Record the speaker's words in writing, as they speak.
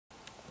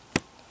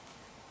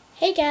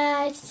Hey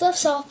guys, it's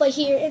Lovesoftball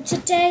here. In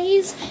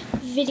today's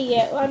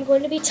video, I'm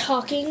going to be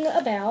talking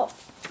about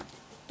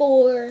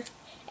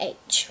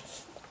 4-H.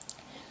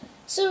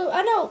 So,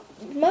 I know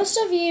most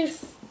of you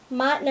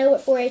might know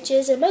what 4-H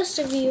is, and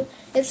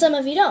some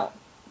of you don't.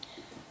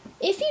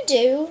 If you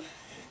do,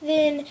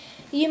 then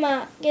you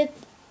might get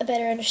a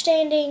better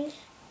understanding.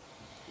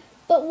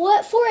 But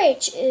what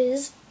 4-H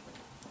is,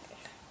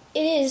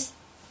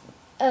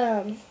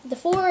 the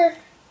 4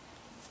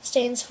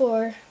 stands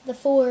for the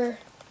 4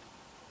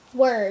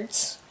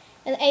 words,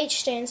 and the H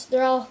stands, they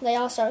all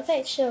start with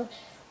H. So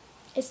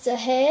it's the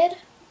head,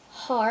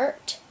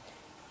 heart,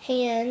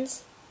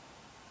 hands,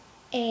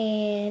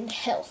 and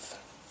health.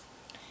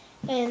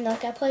 And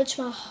like I pledge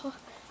my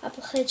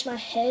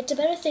head to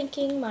better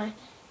thinking, my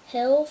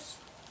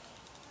health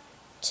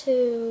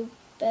to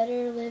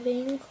better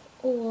living,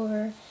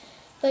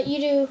 but you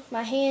do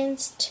my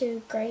hands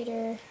to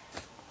greater,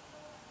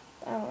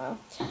 I don't know.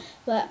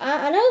 But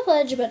I know the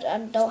pledge, but I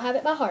don't have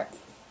it by heart.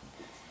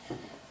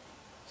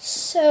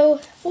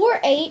 So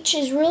 4-H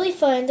is really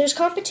fun. There's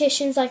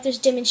competitions, like there's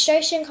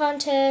demonstration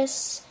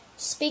contests,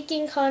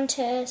 speaking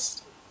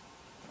contests,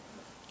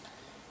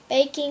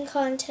 baking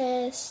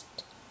contests.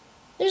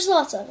 There's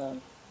lots of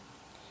them.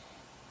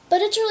 But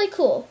it's really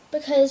cool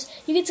because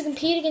you get to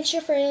compete against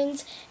your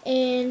friends,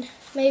 and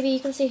maybe you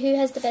can see who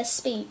has the best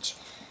speech,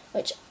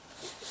 which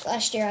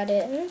last year I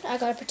didn't. I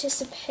got a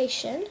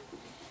participation.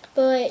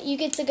 But you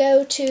get to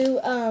go to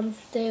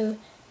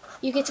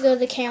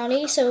the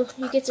county, so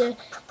you get to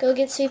go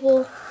against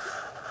people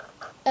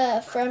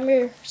from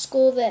your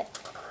school that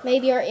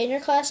maybe are in your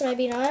class,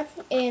 maybe not,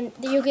 and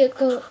you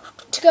go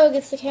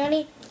against the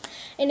county.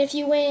 And if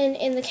you win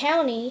in the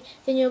county,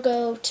 then you'll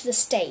go to the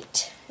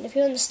state. And if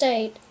you win the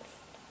state,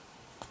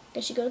 I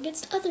guess you go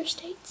against other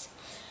states.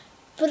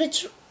 But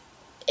it's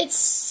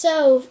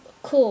so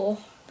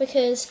cool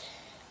because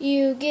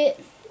you get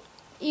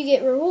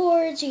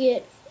rewards.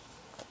 You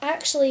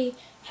actually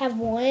have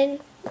won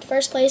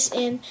first place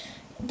in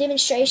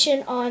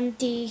demonstration on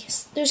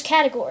there's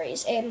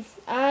categories, and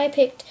I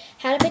picked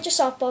how to pitch a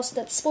softball, so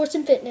that's sports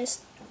and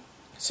fitness,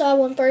 so I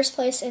won first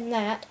place in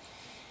that.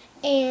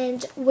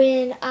 And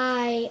when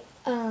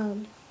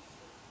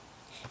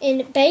in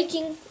the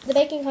baking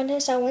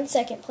contest, I won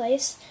second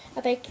place.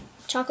 I baked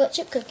chocolate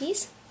chip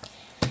cookies.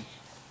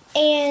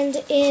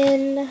 And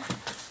in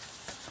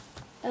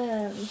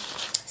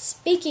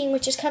speaking,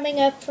 which is coming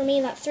up for me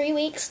in like 3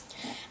 weeks,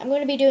 I'm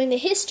going to be doing the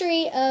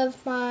history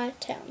of my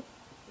town.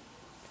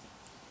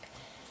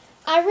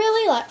 I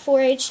really like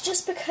 4-H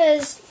just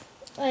because,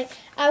 I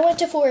went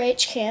to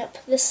 4-H camp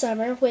this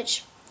summer,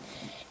 which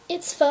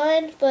it's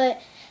fun, but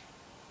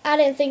I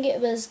didn't think it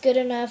was good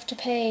enough to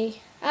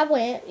pay. I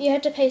went. You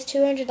had to pay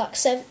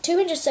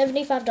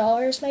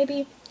 $275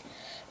 maybe,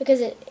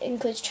 because it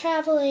includes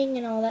traveling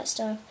and all that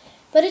stuff.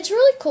 But it's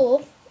really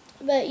cool.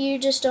 But you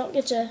just don't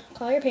get to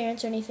call your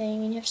parents or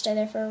anything, and you have to stay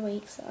there for a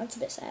week, so that's a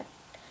bit sad.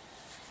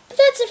 But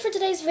that's it for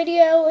today's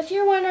video. If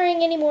you're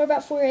wondering any more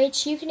about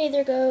 4-H, you can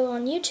either go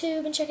on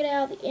YouTube and check it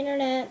out, the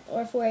internet,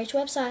 or 4-H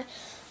website,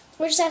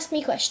 or just ask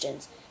me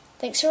questions.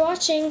 Thanks for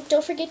watching.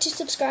 Don't forget to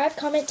subscribe,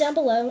 comment down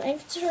below, and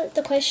answer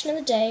the question of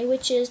the day,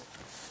 which is,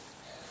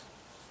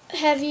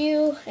 have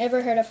you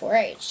ever heard of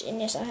 4-H? And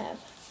yes, I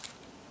have.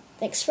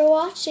 Thanks for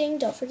watching.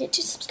 Don't forget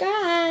to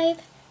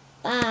subscribe.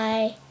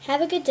 Bye. Have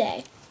a good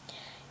day.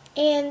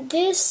 And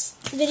this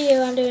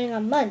video I'm doing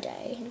on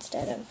Monday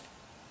instead of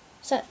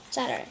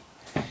Saturday.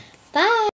 Bye!